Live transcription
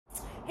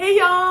Hey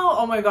y'all,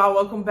 oh my god,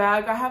 welcome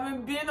back. I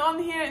haven't been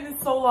on here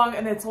in so long,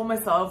 and I told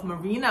myself,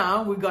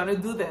 Marina, we're gonna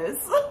do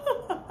this.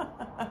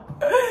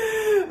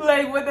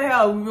 Like, what the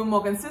hell, we've been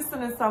more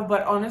consistent and stuff,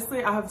 but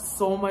honestly I have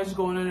so much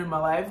going on in my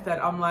life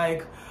that I'm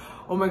like,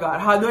 oh my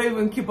god, how do I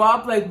even keep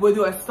up? Like, where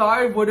do I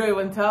start? What do I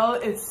even tell?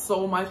 It's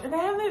so much, and I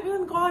haven't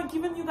even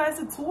given you guys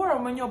a tour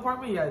of my new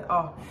apartment yet.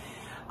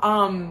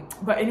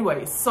 But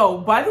anyway, so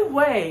by the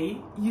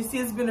way, you see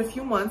it's been a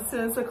few months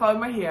since I colored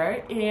my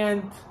hair,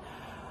 and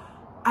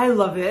I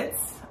love it.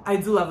 I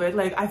do love it.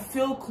 Like, I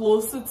feel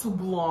closer to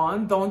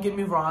blonde, don't get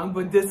me wrong,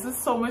 but this is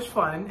so much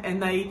fun,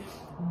 and I've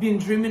been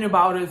dreaming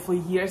about it for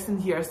years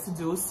and years to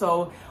do.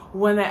 So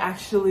when I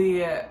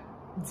actually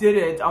did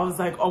it, I was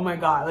like, oh my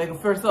god. Like,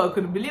 first of all, I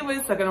couldn't believe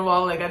it. Second of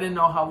all, like, I didn't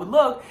know how it would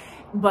look.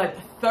 But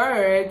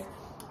third,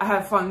 I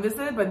had fun with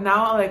it, but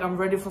now, like, I'm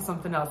ready for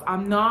something else. I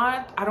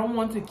don't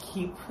want to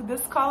keep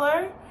this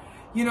color,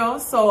 you know?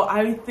 So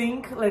I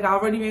think, like, I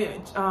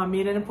already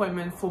made an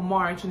appointment for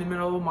March, in the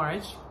middle of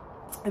March.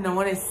 And I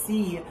want to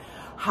see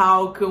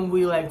how can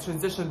we, like,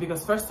 transition,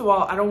 because first of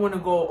all, I don't want to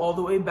go all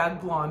the way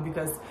back blonde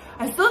because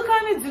I still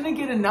kind of didn't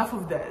get enough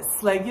of this,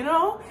 like, you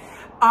know?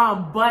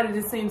 But at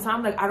the same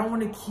time, like, I don't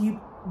want to keep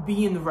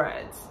being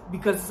red,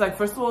 because it's like,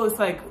 first of all, it's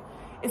like,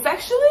 it's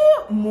actually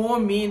more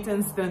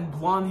maintenance than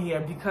blonde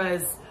hair,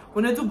 because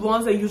when I do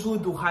blondes, I usually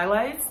do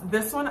highlights.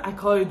 This one, I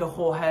color the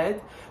whole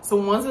head. So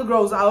once it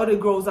grows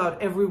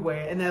out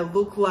everywhere, and I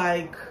look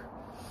like,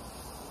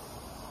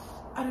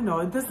 I don't know,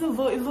 it doesn't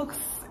look,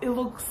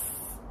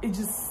 it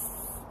just,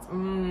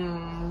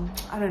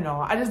 I don't know.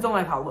 I just don't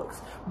like how it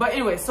looks. But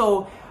anyway,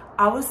 so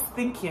I was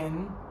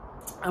thinking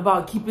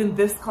about keeping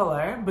this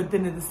color, but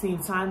then at the same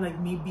time, like,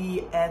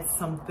 maybe add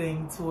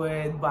something to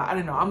it. But I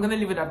don't know. I'm gonna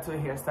leave it up to a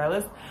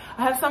hairstylist.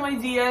 I have some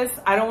ideas.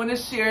 I don't want to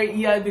share it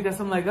yet because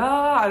I'm like,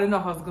 I don't know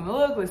how it's gonna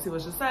look. Let's see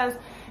what she says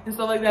and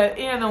stuff like that.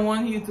 And I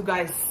want you to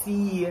guys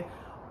see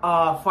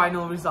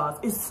final results.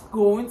 It's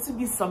going to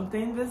be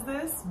something with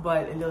this,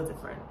 but a little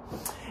different.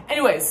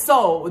 Anyway,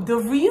 so the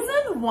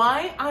reason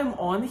why I'm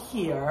on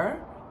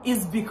here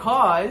is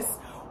because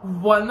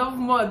one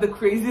of the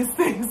craziest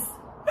things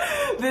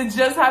that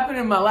just happened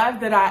in my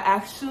life, that I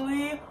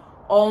actually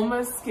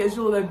almost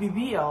scheduled a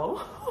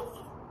BBL.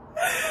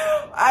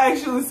 I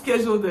actually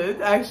scheduled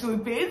it, I actually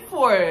paid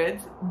for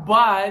it,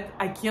 but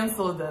I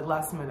canceled it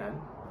last minute.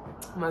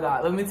 Oh my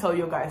god, let me tell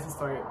you guys the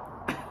story.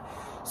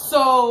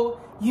 So,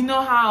 you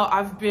know how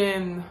I've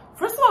been,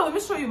 first of all, let me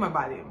show you my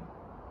body.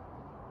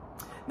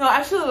 No,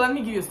 actually, let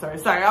me give you a story.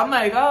 Sorry, I'm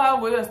like,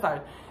 where do I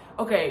start?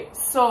 Okay,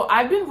 so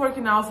I've been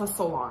working out for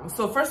so long.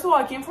 So first of all,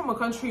 I came from a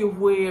country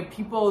where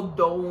people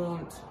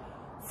don't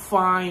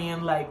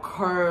find, like,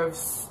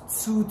 curves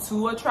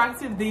too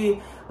attractive.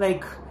 They're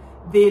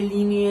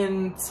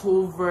leaning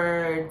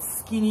toward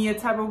skinnier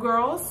type of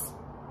girls.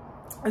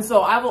 And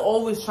so I was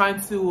always trying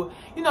to,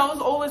 you know, I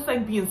was always,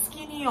 like, being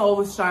skinny,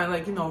 always trying,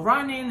 like, you know,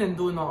 running and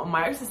doing all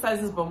my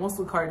exercises, but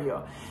mostly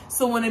cardio.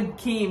 So when I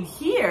came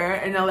here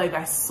and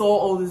I saw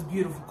all these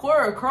beautiful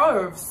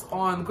curves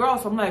on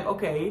girls, I'm like,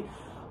 okay,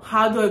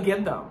 how do I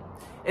get them?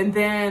 And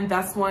then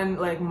that's when,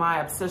 like, my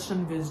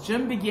obsession with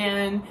gym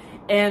began,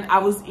 and I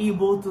was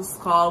able to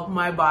sculpt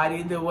my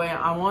body the way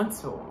I want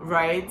to,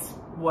 right?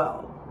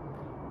 Well,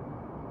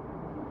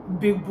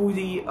 big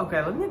booty.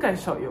 Okay, let me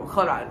guys show you.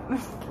 Hold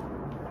on.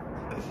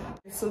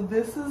 So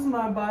this is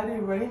my body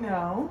right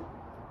now.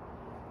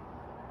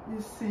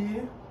 You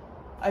see,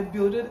 I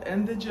built it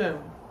in the gym.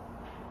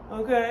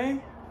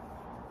 Okay,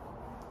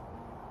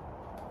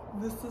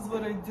 this is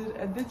what I did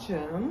at the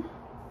gym,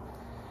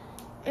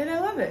 and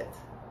I love it.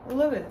 I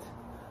love it.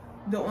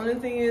 The only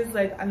thing is,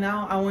 like,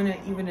 now I want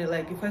to even it.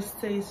 Like, if I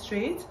stay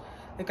straight,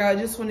 like, I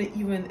just want to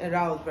even it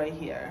out right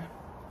here,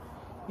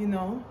 you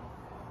know.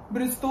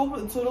 But it's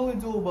totally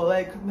doable.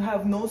 Like,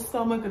 have no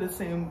stomach at the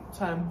same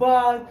time,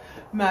 but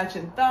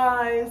matching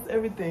thighs,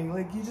 everything.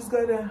 Like, you just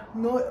gotta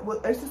know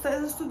what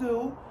exercises to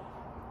do,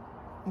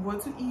 what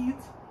to eat,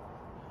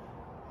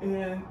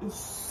 and it's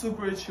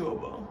super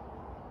achievable.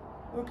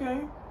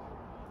 Okay.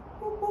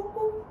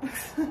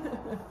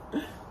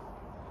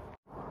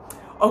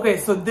 Okay,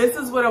 so this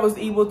is what I was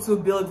able to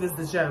build with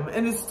the gym,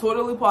 and it's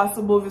totally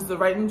possible with the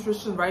right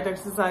nutrition, right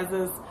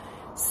exercises,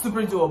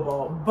 super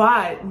doable.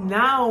 But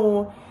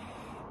now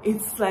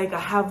it's like I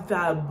have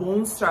that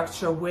bone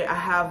structure where I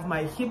have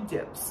my hip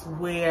dips,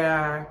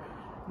 where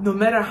no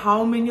matter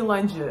how many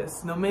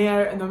lunges, no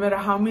matter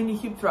how many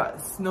hip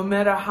thrusts, no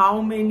matter how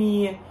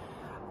many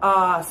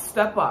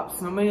step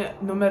ups, no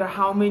matter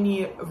how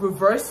many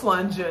reverse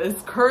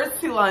lunges,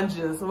 curtsy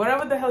lunges,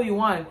 whatever the hell you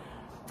want,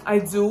 I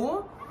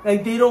do,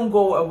 like, they don't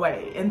go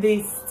away, and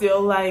they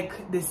still,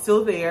 like, they're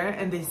still there,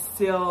 and they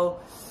still,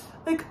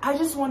 like, I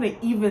just want an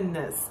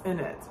evenness in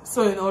it.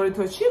 So in order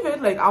to achieve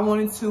it, like, I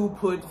wanted to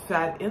put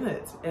fat in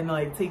it and,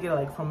 like, take it,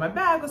 like, from my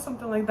bag or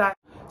something like that.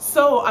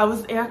 So I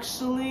was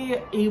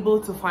actually able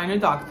to find a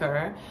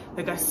doctor.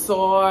 Like, I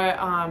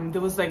saw,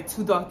 there was, like,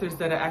 2 doctors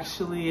that I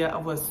actually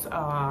was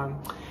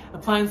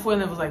applying for,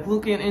 and I was, like,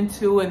 looking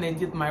into, and they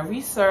did my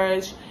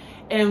research.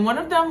 and one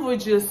of them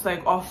was just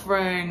like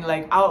offering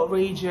like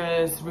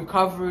outrageous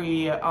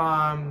recovery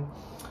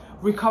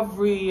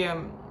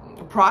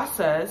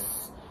process.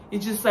 It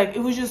just like, it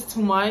was just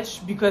too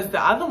much, because the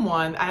other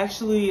one, I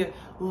actually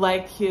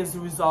liked his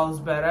results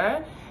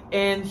better,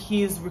 and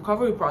his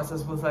recovery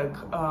process was like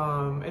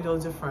a little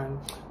different,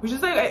 which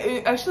is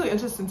like actually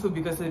interesting too,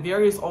 because it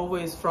varies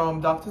always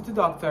from doctor to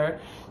doctor.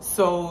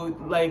 So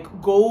like,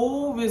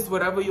 go with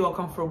whatever you are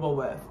comfortable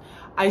with.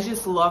 I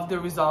just love the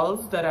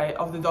results that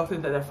of the doctor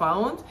that I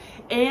found,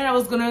 and I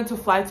was going to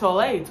fly to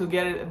LA to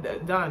get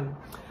it done.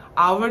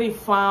 I already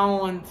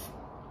found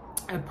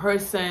a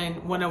person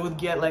when I would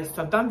get like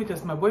stuff done,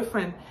 because my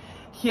boyfriend,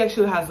 he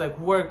actually has like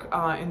work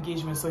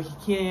engagement, so he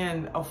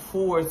can't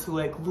afford to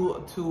like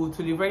to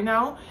live right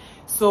now.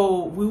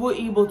 So we were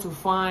able to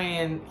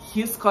find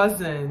his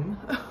cousin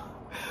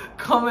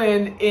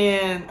coming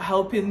and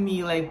helping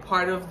me like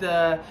part of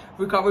the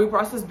recovery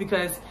process,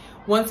 because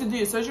once you do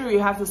your surgery, you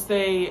have to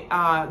stay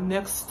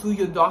next to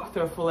your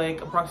doctor for like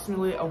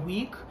approximately a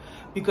week,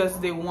 because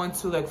they want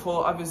to like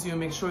follow up with you and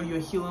make sure you're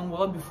healing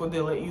well before they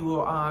let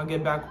you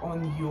get back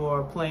on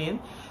your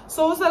plane.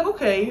 So I was like,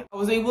 okay, I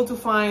was able to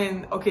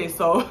find, okay,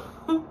 so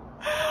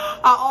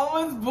I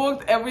almost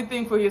booked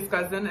everything for his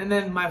cousin, and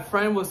then my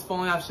friend was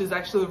following up. She's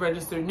actually a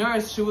registered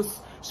nurse. She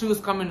was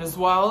coming as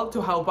well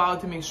to help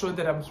out, to make sure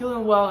that I'm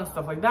healing well and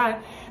stuff like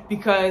that,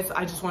 because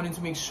I just wanted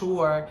to make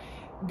sure,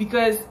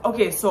 because,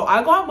 okay, so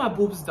I got my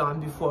boobs done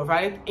before,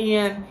 right?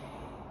 And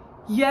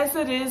yes,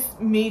 it is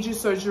major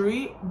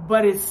surgery,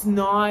 but it's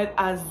not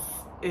as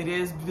it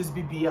is with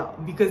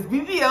BBL, because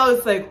BBL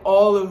is like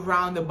all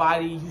around the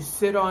body. You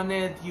sit on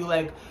it, you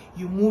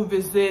move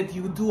with it,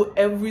 you do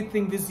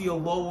everything with your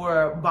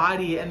lower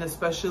body, and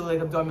especially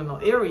like abdominal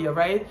area,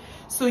 right?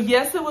 So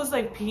yes, it was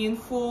like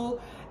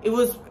painful. It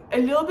was a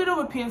little bit of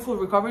a painful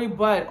recovery,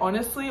 but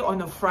honestly,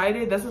 on a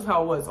Friday, this is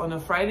how it was. On a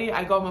Friday,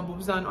 I got my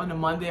boobs done. On a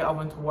Monday, I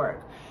went to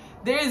work.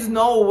 There is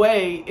no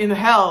way in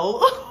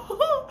hell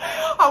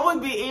I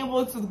would be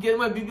able to get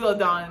my BBL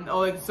done,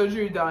 or like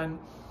surgery done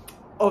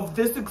of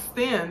this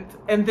extent,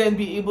 and then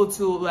be able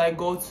to like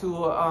go to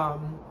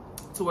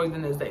work the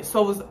next day.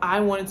 So I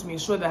wanted to make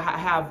sure that I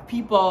have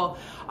people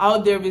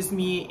out there with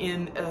me,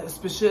 in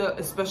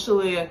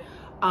especially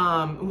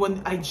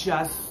when I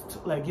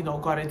just like, you know,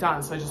 got it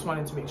done. So I just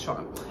wanted to make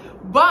sure.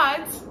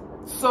 But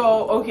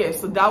so okay,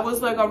 so that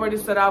was like already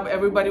set up,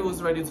 everybody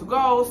was ready to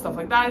go, stuff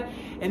like that.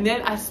 And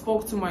then I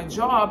spoke to my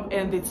job,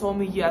 and they told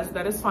me yes,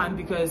 that is fine,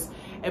 because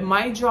at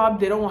my job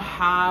they don't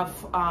have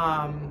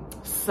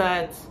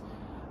set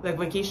like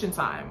vacation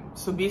time.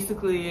 So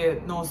basically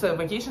no set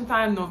vacation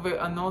time,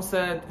 no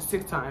set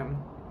sick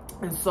time.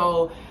 And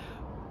so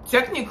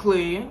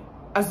technically,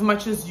 as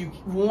much as you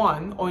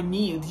want or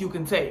need, you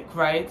can take,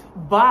 right?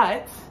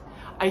 But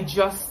I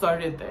just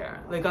started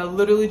there. Like, I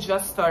literally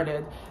just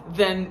started.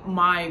 Then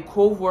my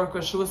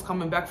co-worker, she was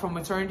coming back from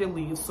maternity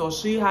leave, so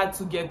she had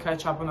to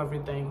catch up on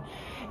everything.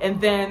 And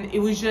then it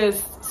was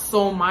just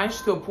so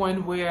much, to a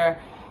point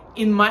where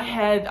in my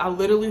head, I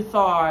literally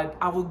thought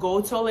I would go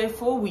to LA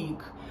for a week.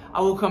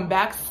 I will come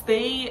back,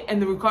 stay,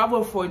 and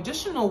recover for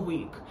additional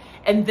week.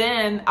 And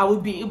then I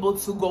would be able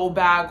to go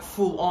back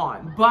full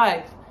on.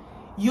 But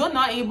you're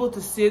not able to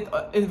sit,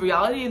 in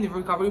reality, in the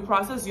recovery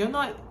process, you're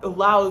not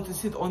allowed to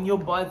sit on your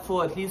butt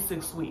for at least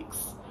 6 weeks,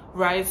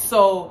 right?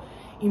 So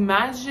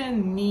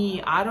imagine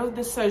me out of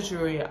the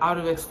surgery, out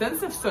of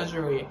extensive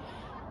surgery,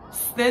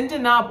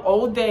 standing up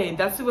all day.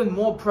 That's even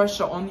more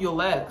pressure on your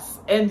legs,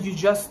 and you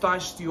just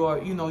touched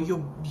your, you know,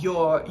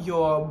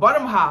 your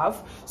bottom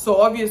half. So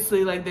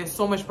obviously, like, there's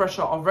so much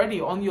pressure already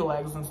on your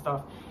legs and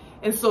stuff.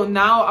 And so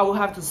now I will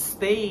have to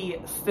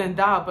stand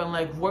up and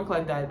like work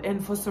like that.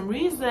 And for some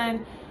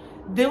reason,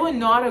 they were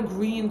not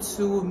agreeing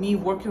to me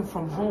working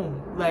from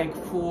home, like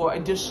for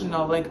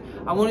additional, like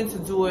I wanted to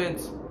do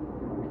it,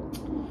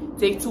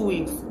 take 2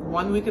 weeks,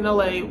 1 week in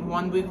LA,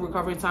 1 week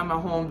recovery time at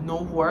home,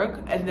 no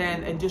work, and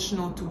then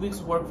additional 2 weeks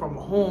work from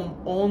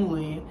home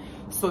only,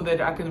 so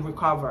that I can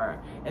recover,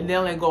 and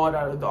then like go out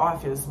of the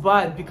office.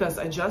 But because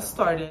I just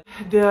started,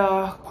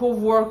 the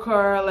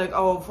co-worker like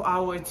of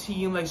our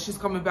team, like she's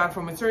coming back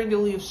from maternity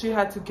leave, she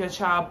had to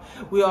catch up.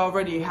 We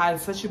already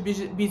had such a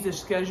busy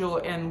schedule,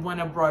 and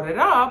when I brought it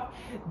up,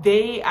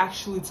 they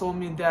actually told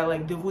me that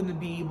like they wouldn't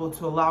be able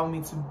to allow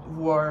me to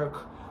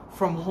work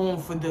from home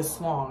for this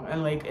long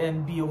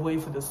and be away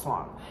for this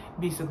long,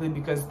 basically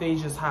because they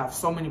just have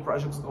so many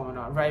projects going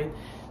on, right?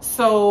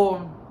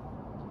 So,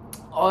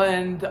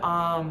 and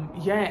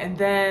yeah, and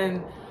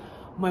then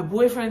my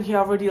boyfriend, he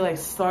already like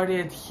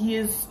started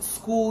his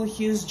school,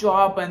 his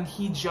job, and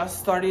he just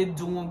started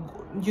doing,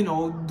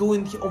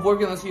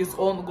 working on his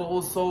own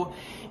goals. So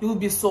it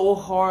would be so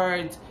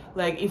hard,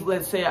 like if,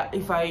 let's say,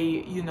 if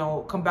I,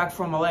 come back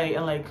from LA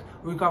and like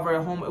recover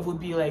at home, it would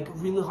be like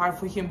really hard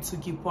for him to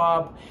keep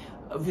up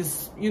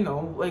with,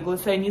 like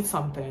let's say I need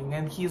something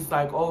and he's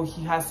like, oh,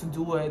 he has to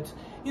do it,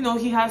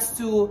 he has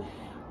to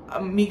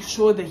make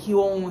sure that he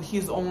owns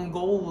his own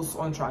goals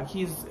on track.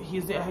 He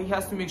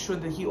has to make sure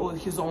that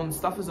his own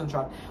stuff is on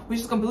track, which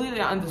is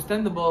completely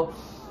understandable.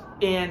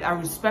 and I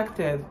respect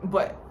it.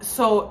 But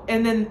so,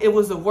 and then it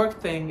was a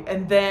work thing,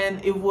 and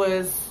then it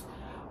was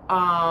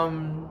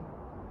but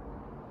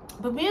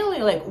mainly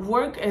like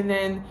work, and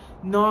then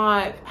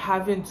not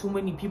having too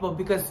many people,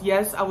 because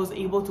yes, I was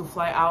able to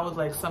fly out with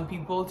like some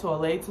people to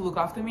LA to look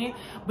after me,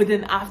 but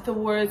then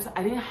afterwards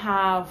I didn't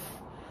have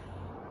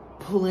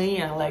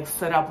plan like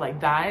set up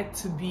like that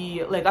to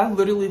be like, I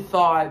literally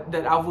thought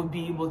that I would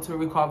be able to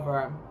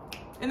recover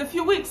in a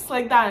few weeks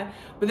like that.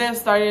 But then I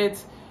started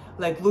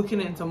like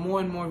looking into more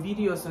and more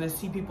videos, and I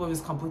see people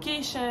with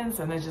complications,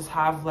 and I just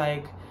have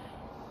like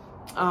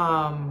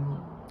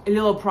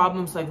little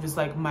problems like with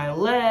like my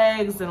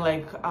legs and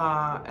like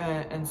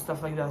and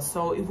stuff like that.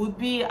 So it would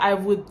be, I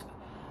would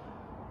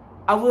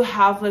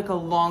have like a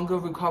longer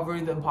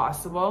recovery than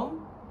possible.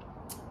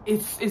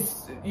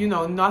 It's you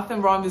know,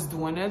 nothing wrong with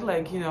doing it,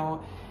 like, you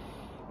know,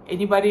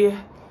 anybody.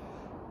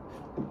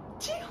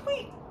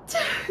 Wait.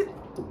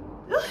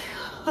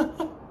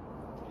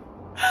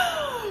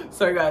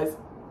 Sorry guys,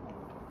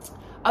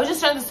 I was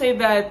just trying to say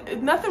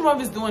that nothing wrong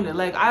with doing it.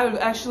 Like, I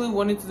actually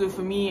wanted to do it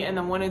for me, and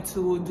I wanted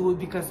to do it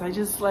because I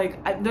just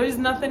like, there is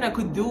nothing I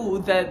could do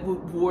that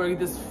would work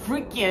this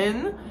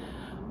freaking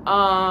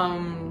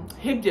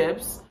hip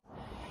dips.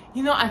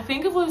 You know, I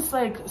think it was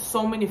like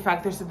so many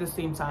factors at the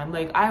same time.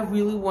 Like, I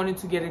really wanted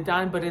to get it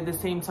done, but at the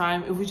same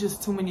time, it was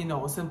just too many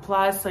no's. And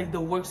plus, like,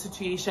 the work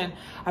situation,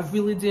 I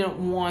really didn't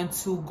want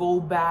to go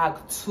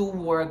back to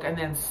work and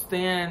then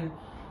stand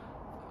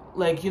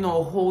like, you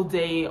know, a whole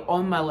day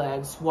on my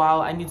legs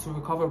while I need to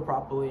recover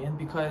properly. And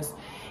because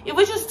it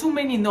was just too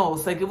many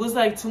no's, like, it was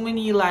like too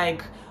many,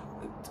 like,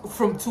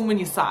 from too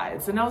many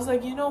sides. And I was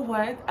like, you know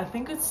what? I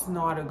think it's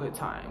not a good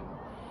time.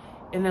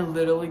 And I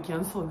literally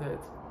canceled it.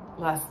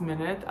 Last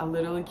minute, I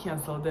literally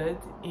canceled it,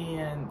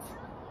 and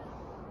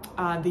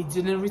they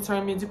didn't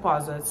return me a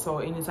deposit. So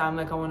anytime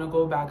like I want to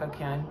go back, I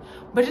can.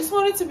 But I just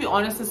wanted to be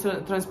honest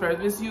and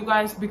transparent with you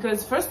guys,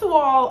 because first of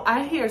all,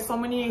 I hear so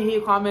many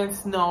hate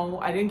comments. No,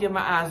 I didn't get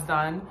my ass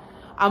done.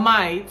 I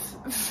might,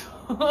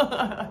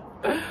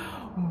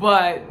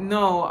 but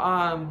no.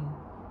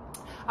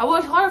 I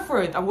worked hard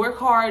for it. I work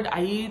hard.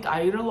 I eat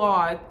a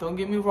lot. Don't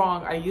get me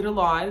wrong. I eat a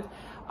lot.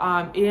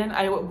 And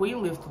I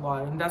weightlift a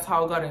lot, and that's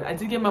how I got it. I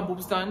did get my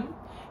boobs done,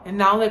 and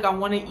now like I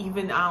want to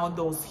even out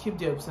those hip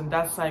dips, and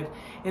that's like,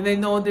 and I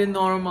know they're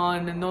normal,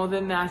 and I know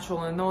they're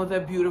natural, and I know they're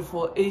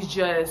beautiful. It's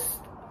just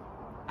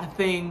a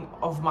thing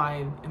of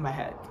mine in my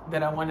head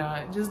that I want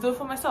to just do it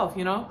for myself,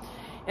 you know.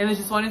 And I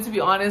just wanted to be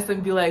honest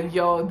and be like,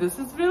 yo, this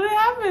is really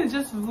happening.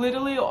 Just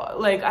literally,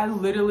 like, I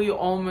literally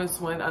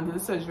almost went under the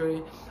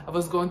surgery. I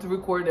was going to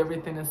record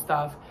everything and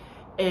stuff,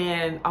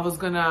 and I was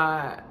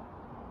gonna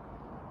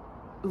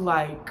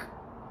like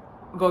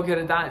go get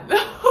it done.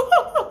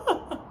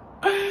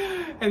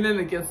 And then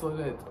I canceled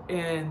it.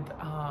 And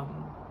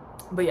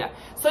but yeah,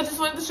 so I just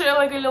wanted to share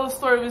like a little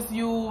story with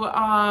you.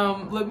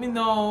 Let me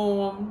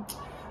know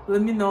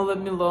what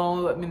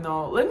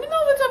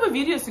type of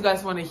videos you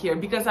guys want to hear,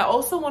 because I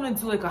also want to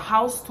do like a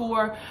house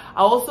tour.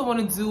 I also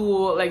want to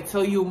do like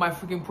tell you my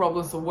freaking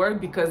problems at work,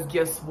 because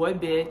guess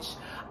what, bitch,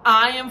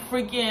 I am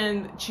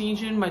freaking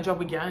changing my job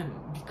again,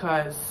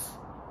 because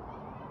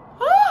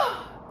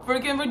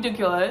freaking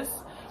ridiculous.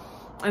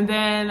 And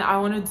then I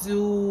want to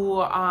do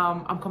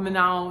I'm coming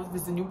out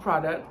with a new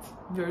product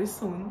very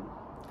soon,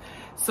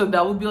 so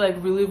that would be like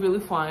really, really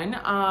fun.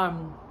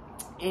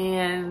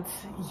 And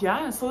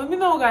yeah, so let me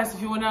know guys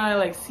if you want to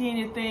like see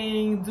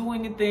anything, do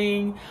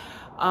anything.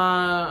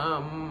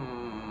 Yeah,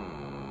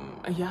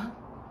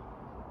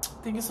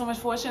 thank you so much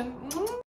for watching.